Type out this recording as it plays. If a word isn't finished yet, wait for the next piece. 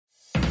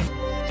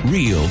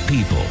Real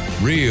people,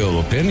 real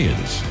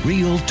opinions,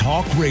 real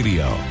talk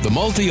radio. The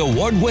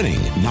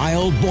multi-award-winning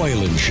Niall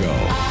Boylan Show.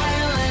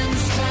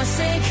 Ireland's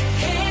classic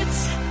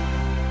hits.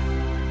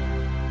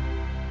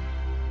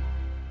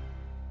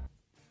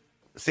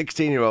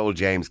 16-year-old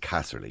James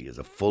Casserly is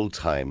a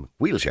full-time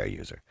wheelchair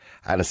user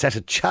and has set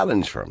a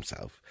challenge for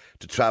himself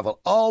to travel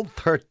all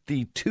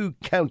 32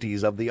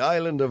 counties of the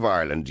island of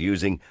Ireland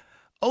using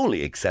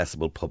only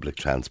accessible public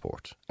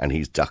transport. And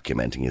he's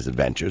documenting his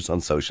adventures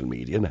on social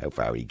media and how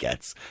far he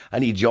gets.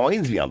 And he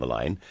joins me on the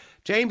line.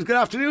 James, good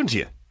afternoon to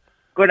you.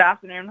 Good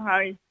afternoon,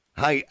 hi.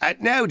 Hi.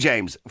 Now,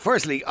 James,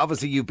 firstly,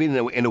 obviously you've been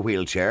in a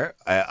wheelchair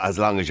as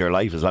long as your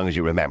life, as long as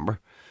you remember.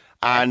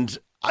 And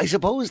I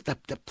suppose the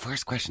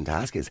first question to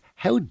ask is,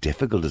 how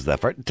difficult is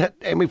that? For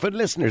the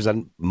listeners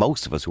and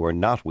most of us who are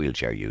not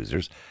wheelchair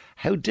users,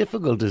 how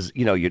difficult is,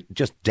 your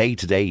just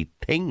day-to-day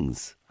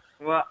things?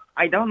 Well,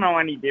 I don't know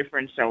any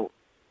difference, so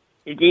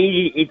it's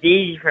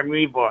easy for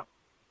me, but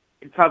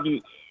it's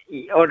probably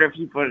other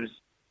people's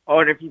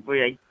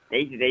like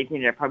day-to-day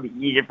things are probably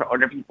easier for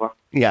other people.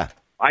 Yeah.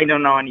 I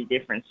don't know any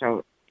difference,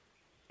 so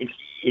it's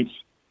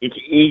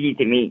easy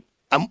to me.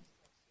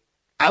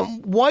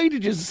 Why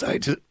did you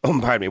decide to?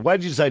 Why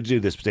did you decide to do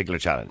this particular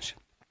challenge?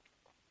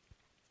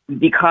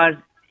 Because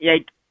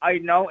I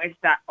noticed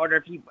that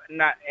other people,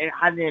 it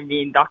hasn't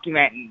been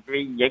documented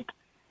really.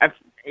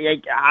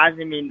 It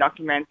hasn't been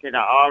documented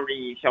at all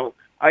really. So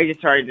I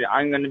decided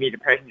I'm going to be the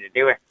person to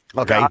do it.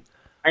 Okay.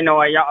 I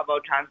know a lot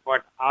about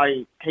transport.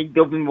 I take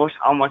Dublin bus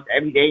almost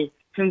every day.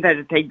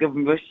 Sometimes I take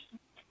Dublin bus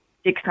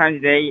 6 times a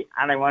day,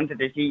 and I wanted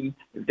to see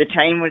if the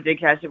train was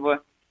accessible,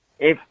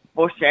 if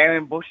bus is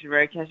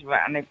very accessible,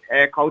 and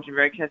if coach is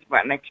very accessible,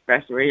 and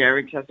expressway are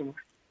accessible.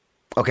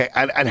 Okay,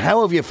 and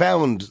how have you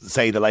found,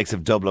 say, the likes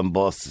of Dublin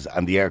Bus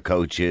and the air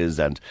coaches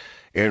and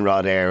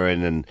Iarnród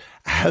Éireann, and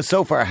how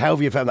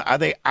have you found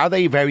that? Are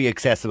they very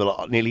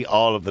accessible nearly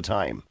all of the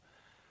time?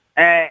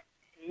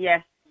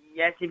 Yes.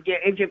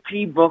 If you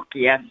pre-book,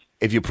 yes.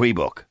 If you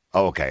pre-book,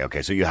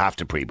 okay. So you have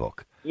to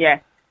pre-book. Yeah,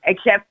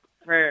 except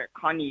for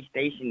Connie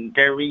Station,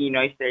 they're really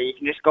nice there. You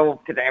can just go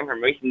up to the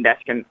information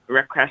desk and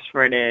request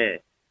for the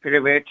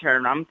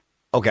wheelchair ramp.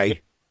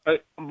 Okay.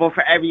 But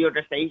for every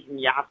other station,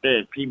 you have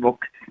to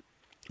pre-book.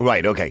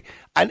 Right, okay.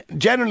 And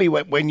generally,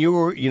 when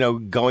you're,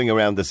 going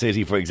around the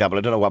city, for example,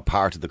 I don't know what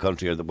part of the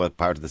country or what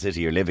part of the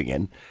city you're living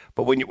in,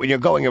 but when you're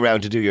going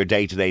around to do your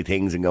day-to-day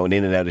things and going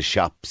in and out of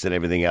shops and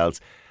everything else,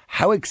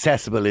 how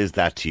accessible is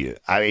that to you?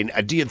 I mean,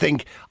 do you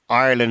think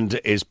Ireland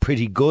is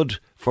pretty good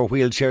for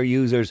wheelchair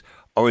users,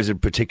 or is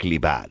it particularly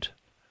bad?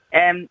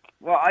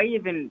 Well, I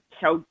live in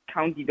South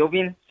County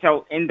Dublin,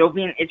 so in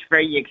Dublin it's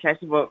very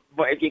accessible.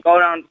 But if you go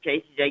down to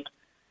places like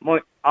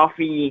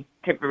Offaly,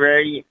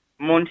 Tipperary,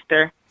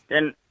 Munster,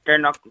 then they're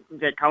not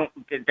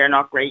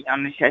great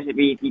on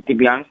accessibility, to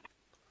be honest.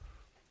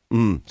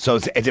 So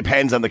it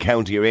depends on the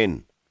county you're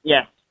in.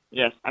 Yes,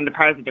 and the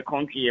part of the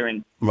country you're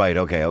in. Right.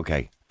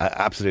 Okay.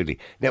 Absolutely.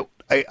 Now,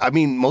 I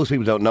mean, most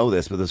people don't know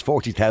this, but there's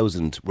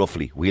 40,000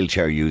 roughly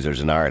wheelchair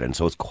users in Ireland,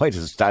 so it's quite a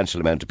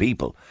substantial amount of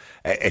people.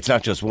 It's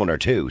not just one or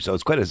two, so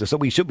so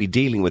we should be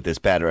dealing with this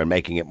better and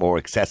making it more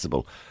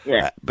accessible.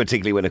 Yeah.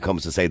 Particularly when it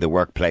comes to, say, the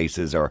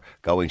workplaces or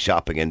going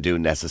shopping and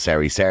doing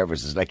necessary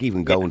services, like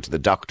even going to the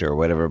doctor or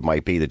whatever it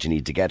might be that you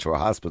need to get to, our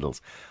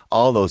hospitals.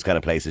 All those kind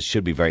of places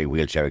should be very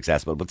wheelchair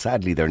accessible, but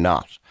sadly they're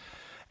not.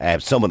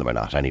 Some of them are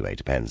not anyway,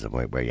 depends on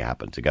where you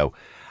happen to go.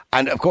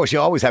 And of course, you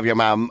always have your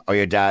mum or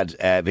your dad,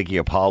 Vicky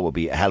or Paul, will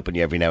be helping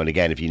you every now and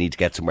again if you need to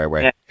get somewhere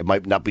where it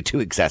might not be too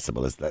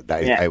accessible.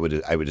 I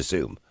would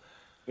assume.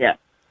 Yeah.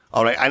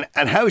 All right.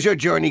 And how's your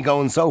journey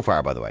going so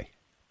far, by the way?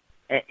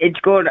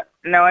 It's good.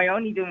 Now, I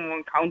only done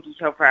one county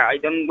so far. I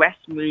done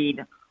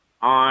Westmeath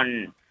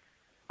on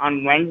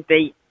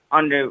Wednesday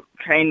on the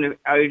train with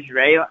Irish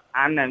Rail,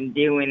 and I'm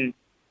doing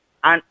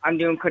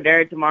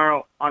Kildare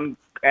tomorrow on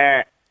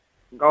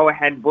Go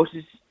Ahead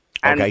buses.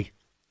 Okay.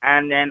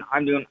 And then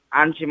I'm doing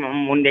Antrim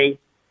on Monday,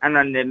 and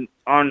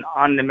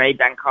on the May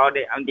Bank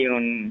holiday I'm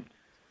doing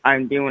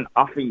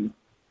Offaly.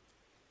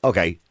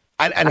 Okay.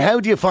 And how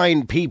do you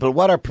find people?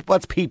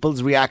 What's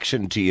people's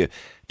reaction to you?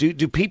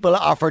 Do people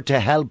offer to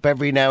help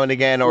every now and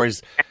again, or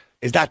is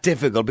that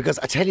difficult? Because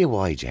I tell you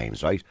why,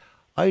 James, right?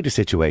 I had a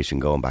situation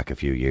going back a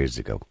few years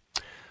ago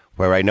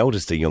where I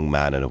noticed a young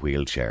man in a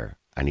wheelchair,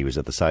 and he was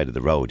at the side of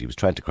the road. He was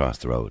trying to cross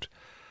the road.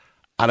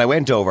 And I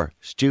went over,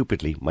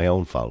 stupidly, my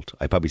own fault.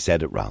 I probably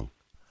said it wrong.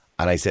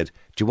 And I said,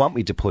 do you want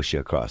me to push you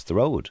across the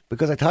road?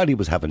 Because I thought he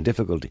was having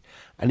difficulty.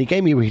 And he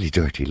gave me a really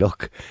dirty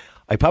look.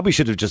 I probably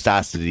should have just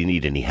asked, did he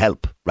need any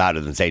help? Rather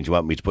than saying, do you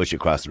want me to push you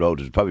across the road?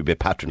 It was probably a bit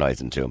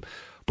patronising to him.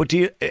 But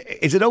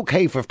is it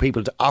okay for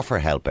people to offer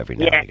help every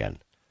now and again?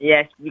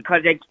 Yes,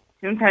 because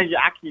sometimes you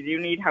actually do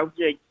need help.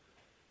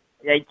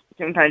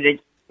 Sometimes,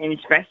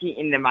 especially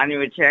in the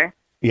manual chair.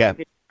 Yeah. In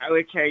the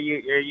manual chair,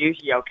 you're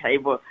usually okay.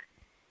 But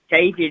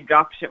say if you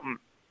drop something,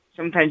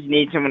 sometimes you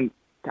need someone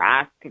to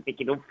ask to pick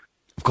it up.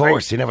 Of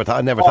course, right?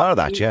 I never thought of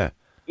that, yeah.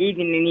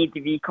 Even you need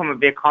to become a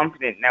bit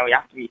confident. Now, you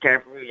have to be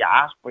careful who you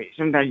ask, but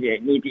sometimes you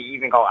need to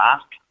even go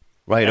ask.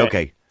 Right,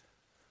 okay.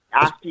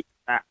 Ask people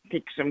that.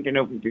 pick something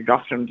up, if you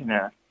drop something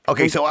there.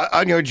 Okay, so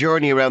on your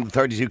journey around the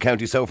 32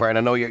 counties so far, and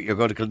I know you're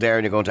going to Kildare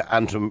and you're going to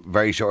Antrim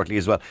very shortly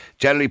as well.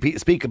 Generally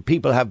speaking,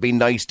 people have been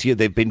nice to you,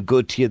 they've been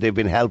good to you, they've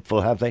been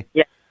helpful, have they?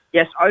 Yeah.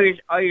 Yes,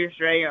 Irish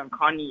Ray and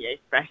Connie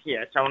especially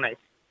are so nice.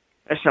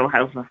 They're so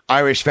helpful.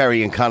 Irish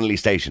Ferry and Connolly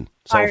Station.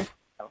 Irish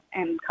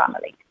and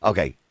Connolly.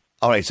 Okay.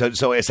 All right,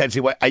 so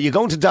essentially, are you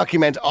going to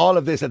document all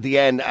of this at the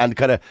end and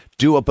kind of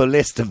do up a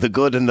list of the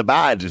good and the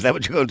bad? Is that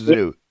what you're going to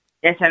do?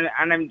 Yes, and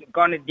I'm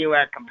going to do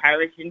a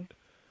comparison.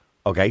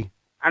 Okay.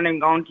 And I'm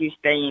going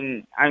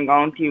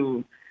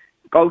to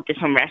go to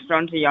some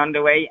restaurants on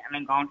the way, and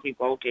I'm going to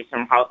go to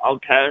some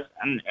hotels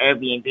and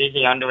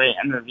Airbnbs on the way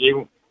and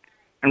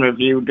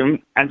review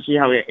them and see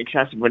how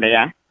accessible they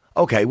are.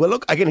 Okay, well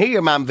look, I can hear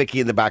your mum Vicky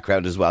in the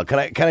background as well. Can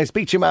I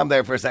speak to your mum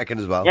there for a second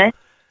as well? Yeah.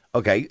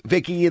 Okay,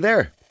 Vicky, you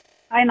there?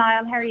 Hi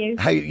Niall, how are you?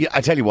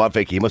 I tell you what,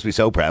 Vicky, you must be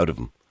so proud of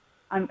him.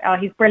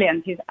 He's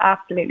brilliant. He's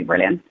absolutely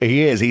brilliant.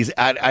 He is.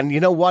 And you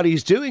know what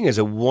he's doing is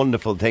a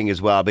wonderful thing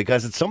as well,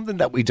 because it's something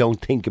that we don't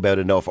think about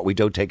enough, or we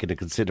don't take into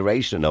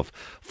consideration enough.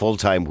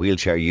 Full-time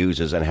wheelchair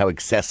users and how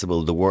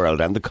accessible the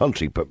world and the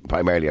country,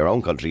 primarily our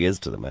own country, is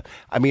to them.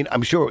 I mean,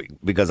 I'm sure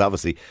because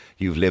obviously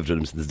you've lived with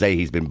him since the day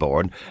he's been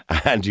born,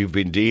 and you've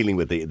been dealing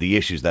with the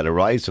issues that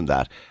arise from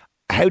that.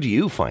 How do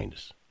you find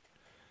it?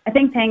 I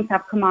think things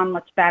have come on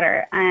much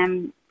better.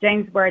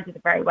 James worded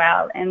it very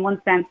well. In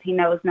one sense, he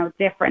knows no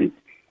difference.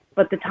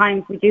 But the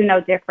times we do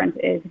know different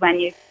is when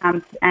you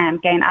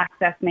can't gain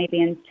access maybe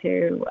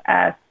into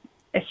a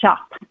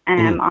shop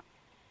on the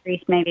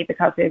street, maybe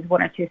because there's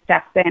one or two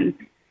steps in.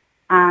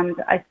 And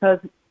I suppose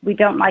we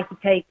don't like to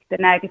take the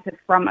negative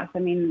from it. I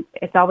mean,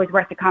 it's always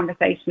worth a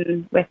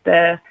conversation with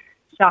the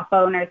shop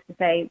owners to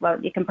say,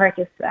 well, you can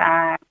purchase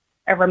a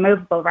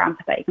removable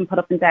ramp that you can put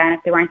up and down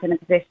if they weren't in a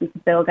position to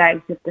build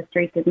out if the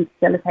street didn't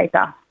facilitate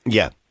that.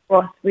 Yeah.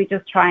 But we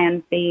just try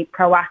and be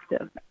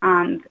proactive.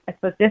 And I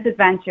suppose this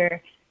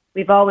adventure,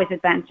 we've always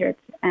adventured.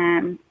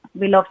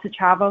 We love to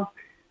travel,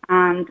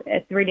 and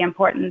it's really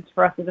important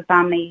for us as a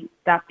family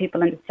that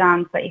people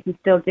understand that you can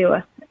still do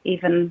it,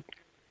 even,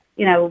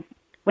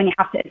 when you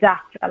have to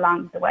adapt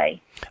along the way.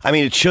 I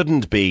mean, it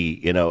shouldn't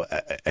be,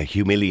 a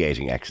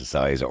humiliating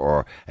exercise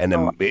or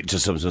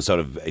just some sort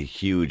of a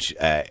huge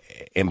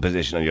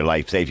imposition on your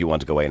life. Say if you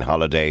want to go away on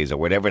holidays or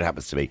whatever it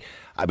happens to be.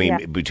 I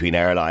mean, between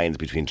airlines,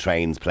 between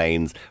trains,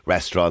 planes,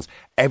 restaurants,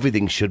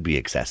 everything should be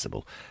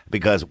accessible,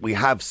 because we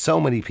have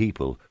so many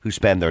people who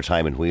spend their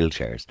time in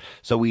wheelchairs.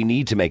 So we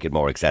need to make it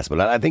more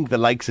accessible. And I think the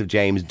likes of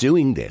James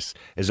doing this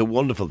is a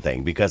wonderful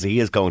thing, because he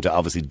is going to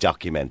obviously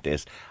document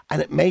this,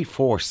 and it may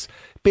force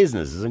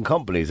businesses and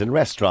companies and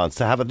restaurants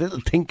to have a little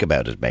think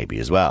about it maybe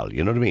as well.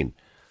 You know what I mean?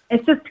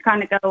 It's just to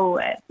kind of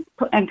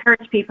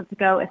encourage people to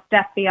go a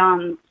step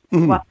beyond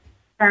what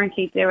they're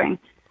currently doing.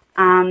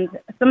 And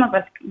some of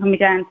us can be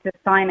down to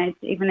signage,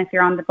 even if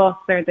you're on the bus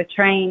or the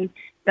train,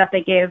 that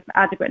they give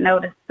adequate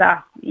notice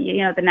that,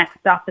 the next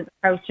stop is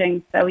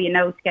approaching, so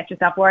to get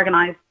yourself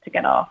organised to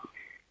get off.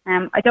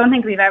 I don't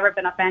think we've ever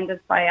been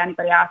offended by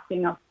anybody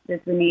asking us,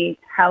 did we need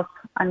help?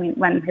 I mean,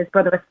 when his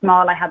brother was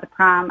small, I had the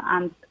pram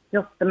and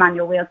just the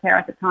manual wheelchair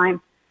at the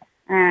time.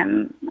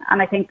 And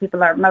I think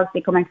people are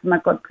mostly coming from a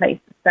good place.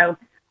 So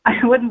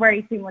I wouldn't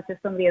worry too much if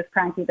somebody is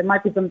cranky. There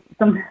might be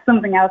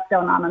something else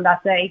going on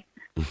that day.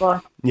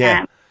 But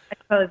I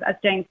suppose, as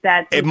James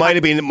said, it might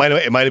have been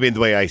the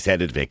way I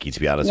said it, Vicky. To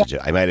be honest with you,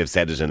 I might have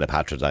said it in a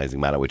patronising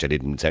manner, which I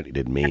certainly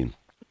didn't mean.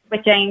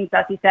 With James,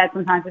 as he said,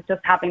 sometimes it's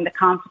just having the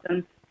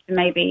confidence to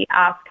maybe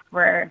ask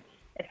for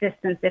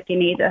assistance if you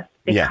need it.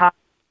 Because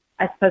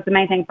I suppose the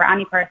main thing for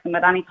any person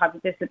with any type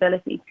of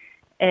disability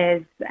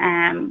is,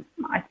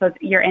 I suppose,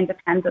 your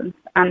independence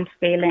and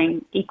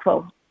feeling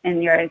equal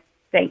in your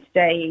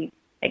day-to-day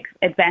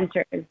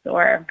adventures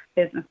or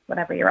business,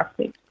 whatever you're up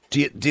to. Do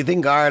you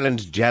think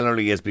Ireland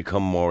generally has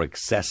become more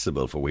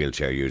accessible for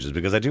wheelchair users?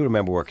 Because I do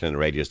remember working in a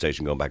radio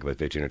station going back about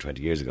 15 or 20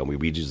 years ago, and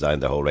we redesigned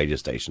the whole radio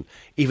station.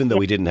 Even though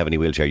we didn't have any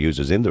wheelchair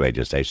users in the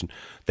radio station,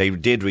 they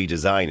did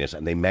redesign it,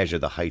 and they measure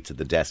the heights of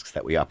the desks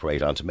that we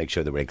operate on to make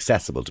sure they were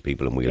accessible to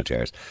people in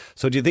wheelchairs.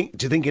 So do you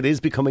think it is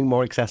becoming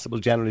more accessible,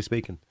 generally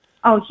speaking?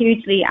 Oh,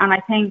 hugely. And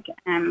I think,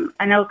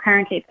 I know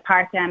currently the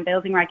Part M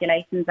building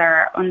regulations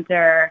are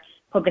under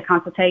public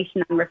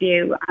consultation and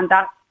review, and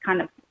that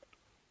kind of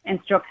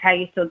instruct how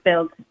you should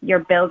build your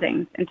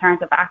buildings in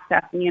terms of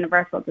access and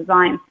universal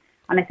design.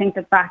 And I think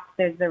the fact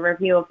there's a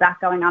review of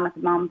that going on at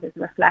the moment is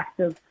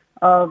reflective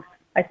of,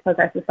 I suppose,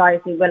 our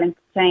society willing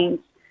to change.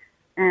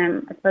 I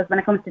suppose when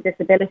it comes to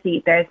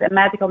disability, there's a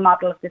medical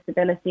model of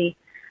disability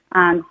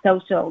and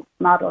social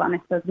model. And I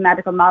suppose the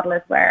medical model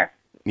is where,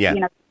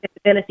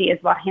 disability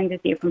is what hinders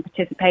you from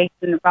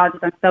participation, rather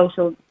than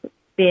social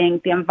being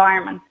the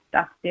environment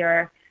that's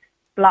your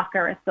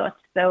blocker as such.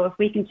 So if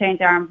we can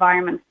change our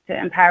environment to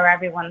empower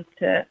everyone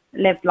to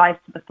live life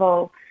to the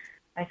full,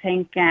 I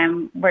think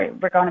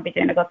we're going to be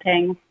doing a good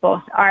thing.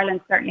 But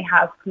Ireland certainly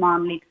has come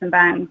on leaps and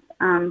bounds,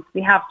 and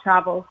we have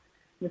travelled.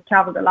 We've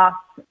travelled a lot,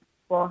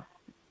 but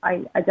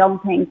I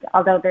don't think,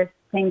 although there's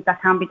things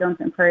that can be done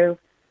to improve,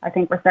 I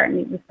think we've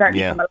certainly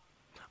come a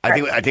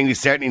I think we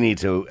certainly need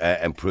to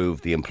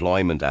improve the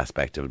employment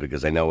aspect of it,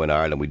 because I know in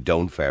Ireland we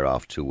don't fare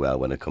off too well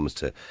when it comes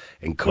to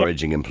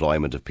encouraging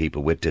employment of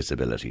people with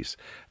disabilities.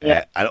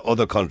 And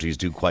other countries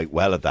do quite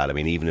well at that. I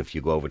mean, even if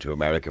you go over to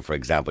America, for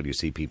example, you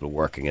see people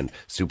working in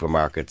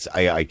supermarkets.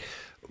 I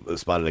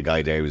spotted a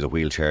guy there who was a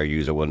wheelchair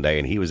user one day,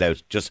 and he was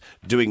out just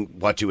doing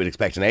what you would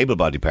expect an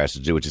able-bodied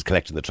person to do, which is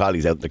collecting the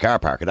trolleys out in the car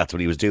park, and that's what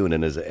he was doing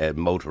in his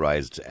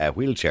motorised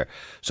wheelchair.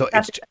 So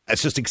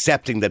it's just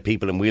accepting that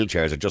people in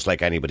wheelchairs are just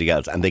like anybody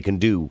else, and they can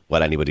do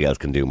what anybody else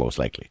can do, most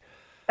likely.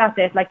 That's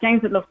it. Like,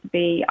 James would love to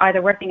be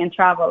either working in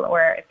travel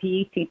or a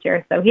PE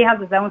teacher, so he has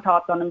his own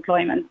thoughts on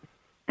employment.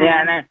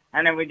 Yeah,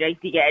 and I would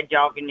like to get a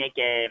job in like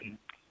a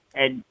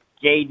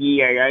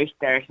JD or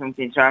Oyster or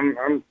something. So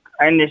I'm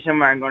in the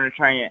summer I'm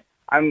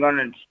going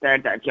to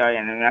start that job,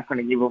 and I'm not going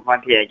to give up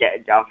until I get a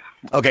job.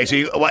 Okay, so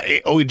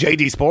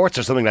JD Sports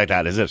or something like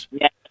that, is it?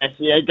 Yeah,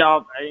 a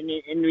job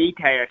in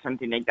retail or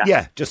something like that.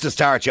 Yeah, just to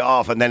start you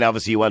off, and then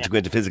obviously you want to go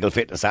into physical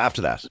fitness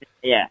after that.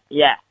 Yeah.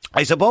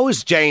 I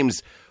suppose,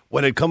 James,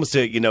 when it comes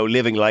to,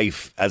 living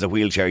life as a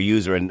wheelchair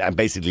user and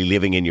basically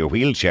living in your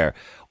wheelchair,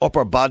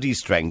 upper body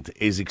strength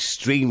is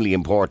extremely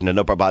important, and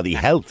upper body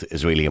health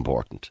is really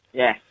important.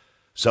 Yeah.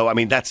 So, I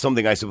mean, that's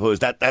something, I suppose,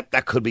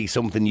 that could be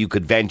something you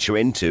could venture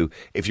into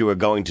if you were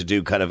going to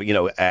do kind of,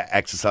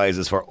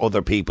 exercises for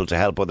other people to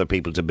help other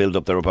people to build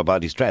up their upper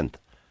body strength.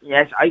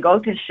 Yes, I go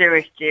to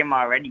Sirius Gym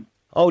already.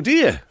 Oh, do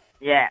you?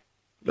 Yeah.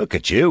 Look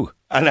at you.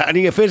 And are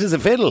you fit as a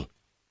fiddle?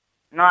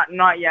 Not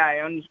yet,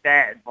 I only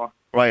started, but...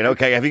 Right,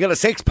 okay. Have you got a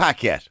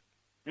six-pack yet?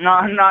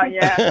 No, not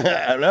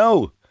yet.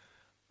 No.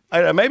 I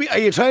don't know, maybe, are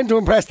you trying to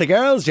impress the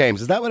girls,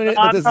 James? Is that what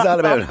this is all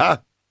about, huh?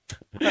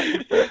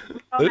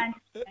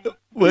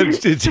 Well,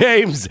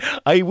 James,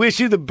 I wish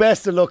you the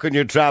best of luck on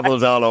your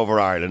travels all over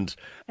Ireland.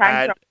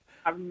 Thanks for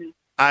having me.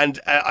 And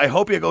I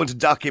hope you're going to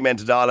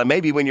document it all. And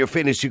maybe when you're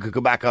finished, you could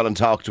come back on and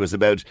talk to us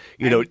about,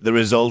 the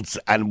results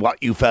and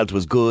what you felt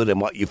was good and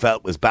what you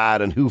felt was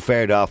bad and who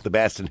fared off the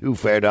best and who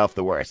fared off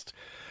the worst.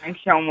 Thanks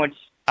so much.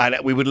 And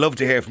we would love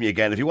to hear from you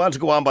again. If you want to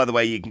go on, by the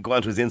way, you can go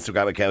onto his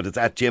Instagram account. It's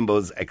at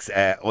Jimbo's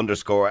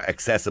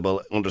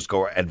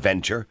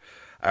 _accessible_adventure.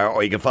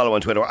 Or you can follow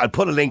on Twitter. I'll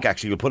put a link,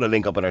 actually. We'll put a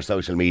link up on our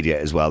social media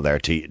as well there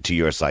to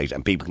your site,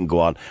 and people can go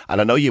on. And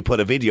I know you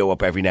put a video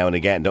up every now and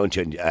again, don't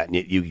you?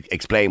 You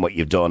explain what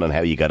you've done and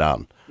how you got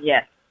on.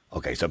 Yes.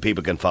 Okay, so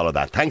people can follow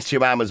that. Thanks to your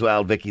mum as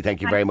well, Vicky. Thank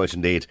you very much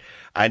indeed.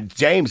 And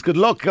James, good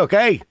luck,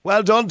 okay?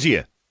 Well done to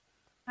you.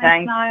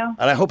 Thanks, Niall.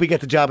 And I hope you get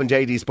the job in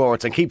JD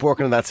Sports and keep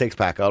working on that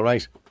six-pack, all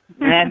right?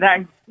 Yeah,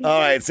 thanks. All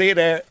right, see you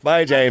there.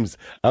 Bye, James.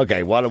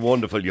 Okay, what a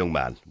wonderful young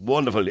man.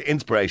 Wonderful,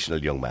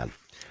 inspirational young man.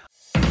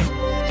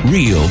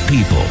 Real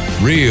people,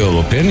 real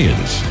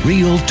opinions,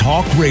 real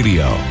talk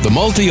radio. The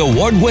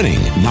multi-award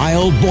winning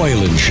Niall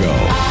Boylan Show.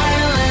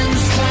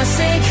 Ireland's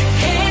classic